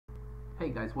Hey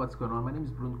guys, what's going on? My name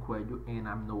is Bruno Coelho and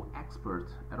I'm no expert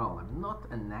at all. I'm not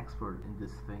an expert in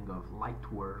this thing of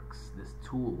Lightworks, this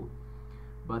tool.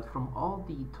 But from all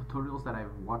the tutorials that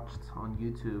I've watched on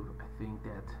YouTube, I think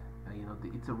that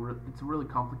it's really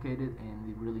complicated and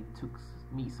it really took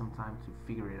me some time to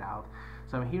figure it out.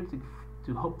 So I'm here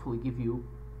to hopefully give you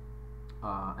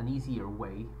an easier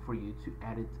way for you to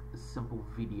edit a simple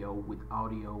video with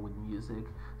audio, with music.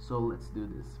 So let's do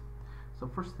this. So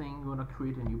first thing, you want to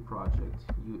create a new project.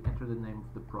 You enter the name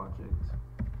of the project.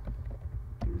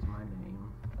 Here's my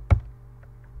name.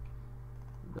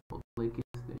 Double click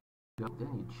it. There you go. Then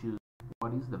you choose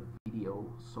what is the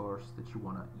video source that you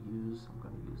want to use. I'm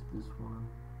going to use this one.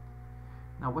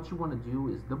 Now what you want to do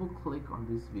is double click on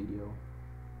this video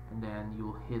and then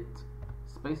you'll hit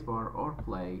spacebar or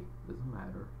play, doesn't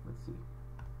matter. Let's see.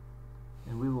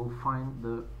 And we will find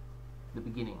the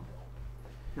beginning.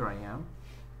 Here I am.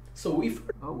 So if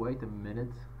oh wait a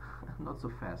minute, not so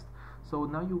fast. So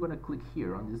now you're gonna click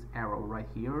here on this arrow right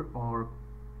here, or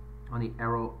on the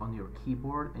arrow on your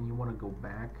keyboard, and you want to go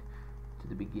back to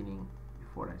the beginning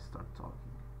before I start talking.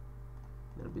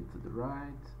 A little bit to the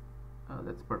right.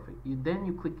 That's perfect. Then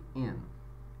you click in.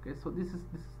 Okay, so this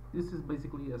is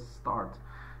basically a start.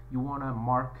 You want to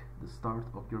mark the start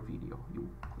of your video. You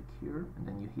click here and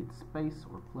then you hit space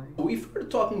or play. So if we're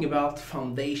talking about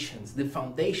foundations, the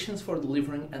foundations for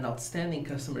delivering an outstanding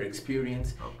customer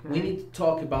experience, we need to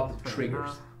talk about the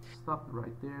triggers. Stop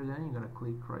right there, then you're going to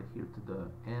click right here to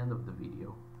the end of the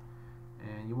video.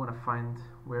 And you want to find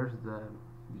where's the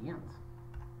end.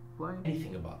 Play.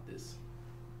 Anything about this.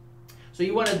 So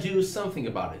you want to do something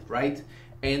about it, right?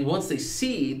 And once they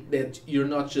see that you're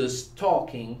not just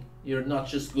talking, you're not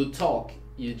just good talk,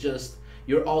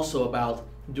 you're also about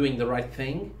doing the right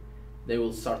thing, they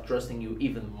will start trusting you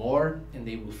even more and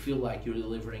they will feel like you're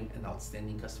delivering an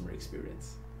outstanding customer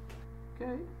experience.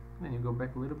 Okay, then you go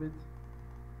back a little bit.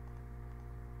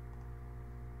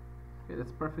 Okay,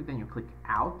 that's perfect. Then you click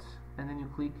out and then you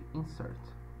click insert.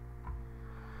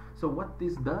 So what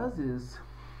this does is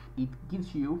it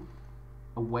gives you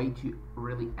a way to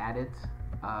really edit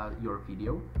your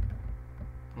video,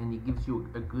 and it gives you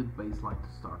a good baseline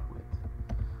to start with.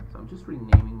 So I'm just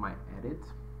renaming my edit,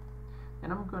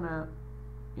 and I'm gonna,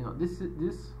 this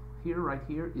here right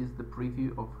here is the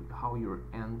preview of how your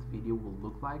end video will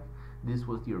look like. This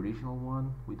was the original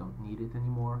one. We don't need it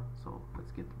anymore, so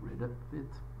let's get rid of it.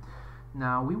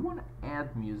 Now we want to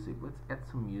add music. Let's add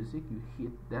some music. You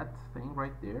hit that thing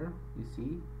right there. You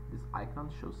see this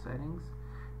icon, show settings,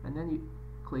 and then you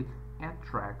click add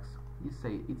tracks. You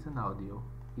say it's an audio,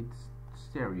 it's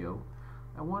stereo.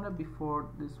 I want to, before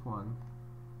this one,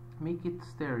 make it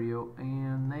stereo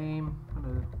and name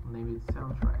it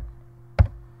soundtrack.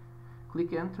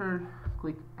 Click enter,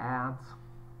 click add.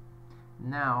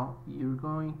 Now you're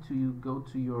going to go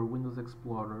to your Windows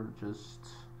Explorer, just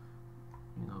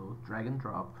drag and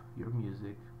drop your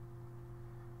music,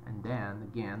 and then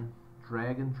again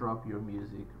drag and drop your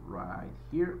music right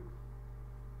here.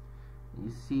 You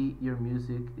see your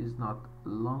music is not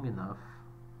long enough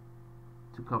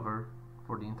to cover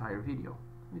for the entire video.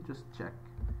 Let me just check.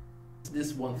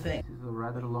 This one thing. This is a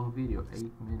rather long video, 8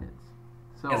 minutes.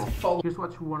 So here's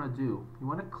what you want to do. You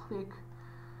want to click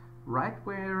right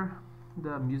where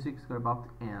the music is about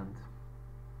to end.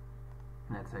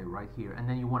 Let's say right here, and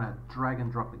then you want to drag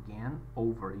and drop again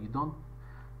over. You don't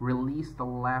release the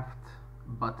left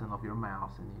button of your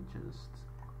mouse and you just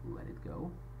let it go.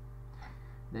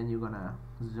 Then you're gonna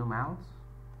zoom out,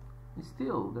 and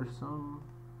still there's some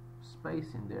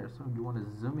space in there, so you want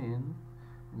to zoom in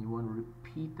and you want to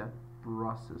repeat that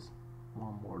process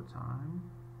one more time.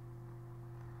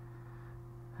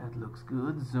 That looks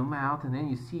good. Zoom out, and then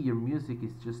you see your music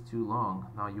is just too long.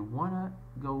 Now you want to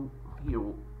go here.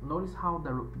 Notice how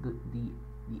the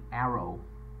arrow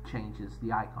changes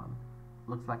the icon.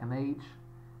 Looks like an H,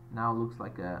 now looks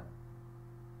like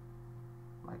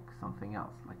something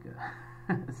else, like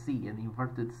a C, an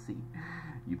inverted C.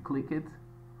 You click it,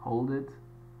 hold it,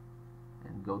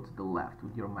 and go to the left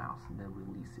with your mouse, and then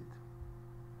release it.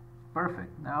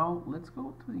 Perfect. Now let's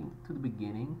go to the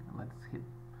beginning and let's hit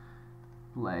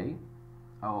play.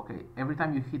 Oh, okay. Every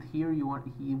time you hit here, he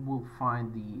will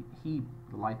find the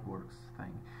Lightworks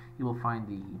thing. He will find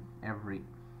every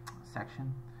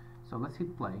section. So let's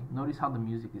hit play. Notice how the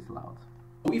music is loud.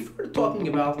 If we're talking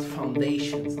about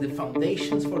foundations, the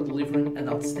foundations for delivering an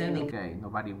outstanding... Okay,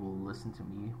 nobody will listen to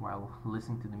me while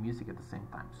listening to the music at the same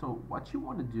time. So what you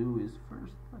want to do is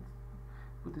first, let's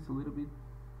put this a little bit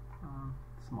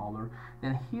smaller.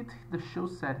 Then hit the show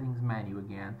settings menu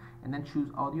again, and then choose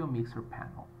audio mixer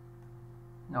panel.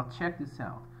 Now check this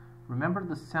out. Remember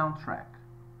the soundtrack.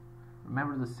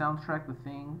 Remember the soundtrack, the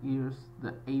thing, here's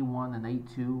the A1 and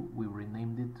A2. We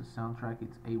renamed it to soundtrack,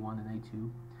 it's A1 and A2.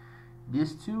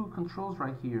 These two controls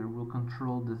right here will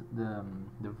control the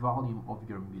volume of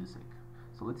your music.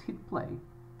 So let's hit play.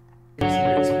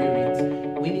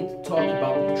 Experience, we need to talk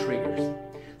about the triggers.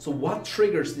 So what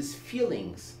triggers these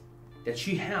feelings that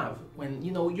you have when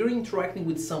you're interacting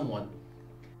with someone?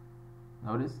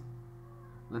 Notice?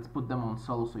 Let's put them on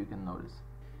solo so you can notice.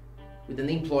 With an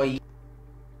employee,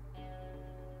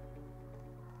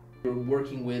 you're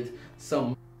working with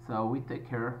some. So we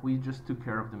just took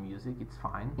care of the music, it's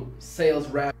fine. Sales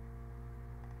rep.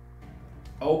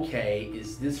 Okay,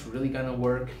 is this really gonna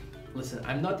work? Listen,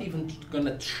 I'm not even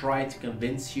gonna try to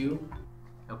convince you.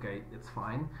 Okay, it's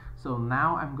fine. So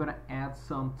now I'm gonna add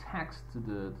some text to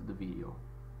the video.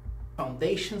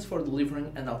 Foundations for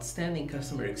delivering an outstanding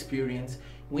customer experience.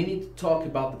 We need to talk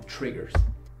about the triggers.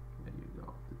 There you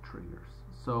go, the triggers.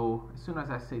 So as soon as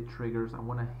I say triggers, I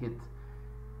wanna hit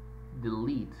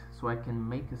delete so I can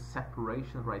make a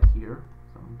separation right here.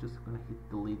 So I'm just gonna hit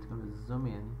delete, gonna zoom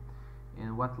in,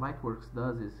 and what Lightworks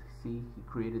does is, see, he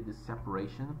created this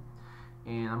separation,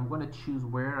 and I'm gonna choose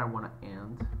where I want to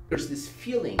end. There's these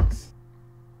feelings,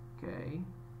 okay,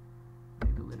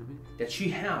 maybe a little bit, that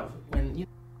you have when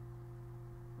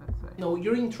let's say,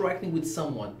 you're interacting with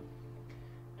someone,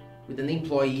 with an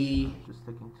employee. Just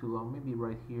taking too long. Maybe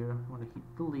right here I want to hit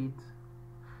delete,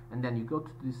 and then you go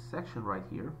to this section right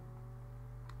here,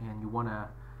 and you want to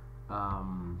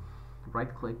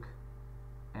right click,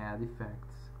 add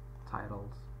effects,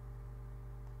 titles,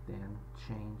 then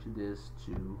change this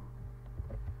to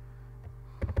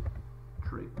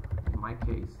trigger. In my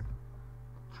case,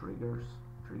 triggers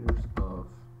of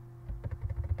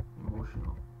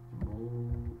emotional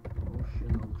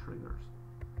triggers.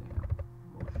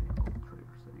 Emotional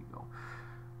triggers. There you go.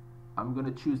 I'm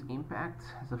gonna choose impact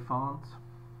as a font.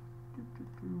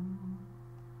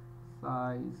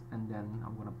 Size, and then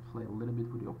I'm gonna play a little bit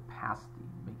with the opacity,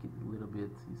 make it a little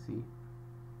bit, you see,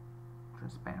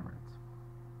 transparent.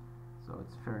 So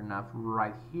it's fair enough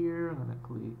right here. I'm gonna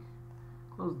click,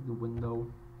 close the window.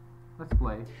 Let's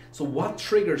play. So what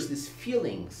triggers these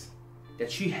feelings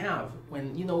that you have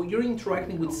when you're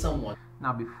interacting with someone?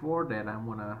 Now before that, I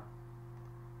wanna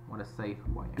say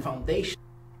who I am. Foundations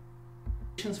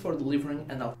for delivering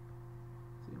an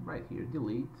see right here,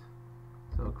 delete.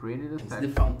 So created a section.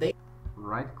 The foundation.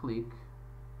 Right click,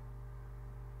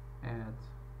 add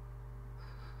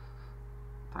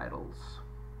titles.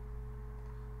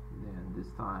 Then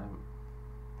this time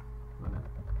I'm gonna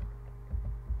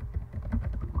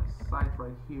put my site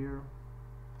right here.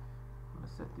 I'm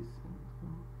gonna set this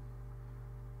in.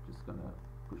 Just gonna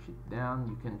push it down.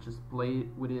 You can just play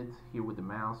with it here with the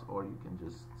mouse, or you can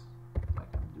just,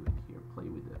 like I'm doing here, play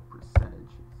with the percentages.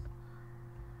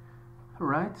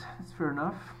 Alright, that's fair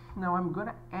enough. Now I'm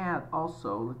gonna add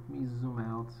also, let me zoom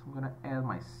out, I'm gonna add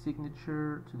my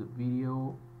signature to the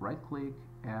video. Right click,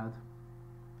 add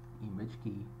image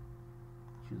key,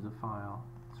 choose a file,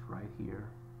 it's right here,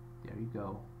 there you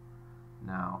go.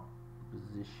 Now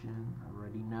position, I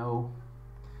already know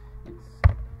it's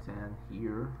 10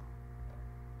 here.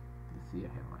 You see I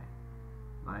have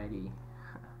my 90.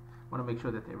 I want to make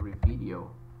sure that every video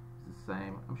is the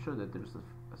same. I'm sure that there's a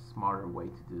smarter way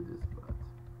to do this, but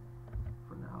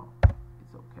for now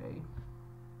it's okay.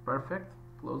 Perfect,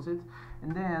 close it.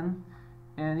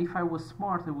 And if I was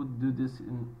smart, I would do this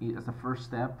as a first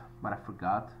step, but I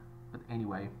forgot. But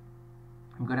anyway,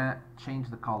 I'm gonna change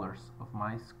the colors of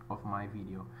my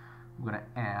video. I'm gonna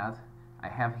add, I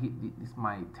have this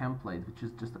my template, which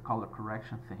is just a color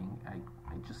correction thing.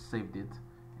 I just saved it,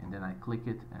 and then I click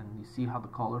it, and you see how the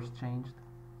colors changed.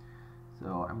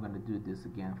 So I'm gonna do this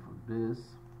again for this,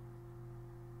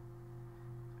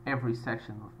 every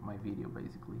section of my video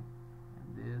basically.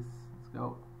 And this, let's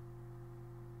go.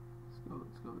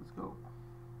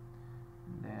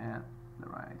 And then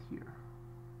right here.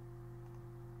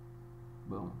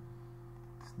 Boom.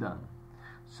 It's done.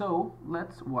 So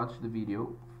let's watch the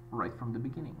video right from the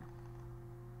beginning.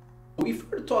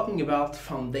 If we're talking about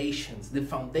foundations, the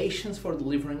foundations for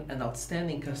delivering an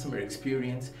outstanding customer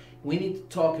experience, we need to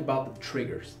talk about the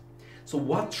triggers. So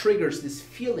what triggers these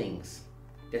feelings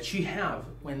that you have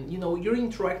when you're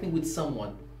interacting with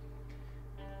someone,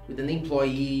 with an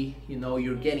employee,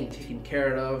 you're getting taken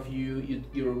care of,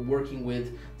 you're working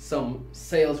with some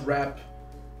sales rep.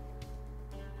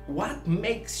 What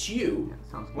makes you,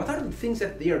 what are the things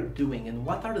that they are doing, and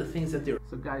what are the things that they're...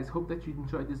 So guys, hope that you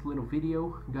enjoyed this little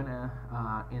video. I'm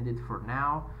gonna end it for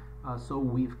now. So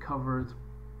we've covered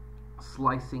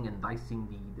slicing and dicing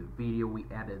the video. We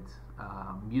added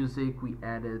music, we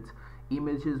added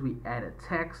images, we added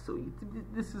text. So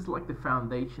this is like the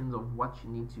foundations of what you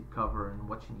need to cover and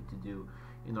what you need to do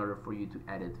in order for you to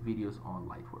edit videos on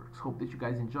Lightworks. Hope that you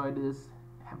guys enjoyed this.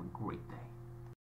 Have a great day.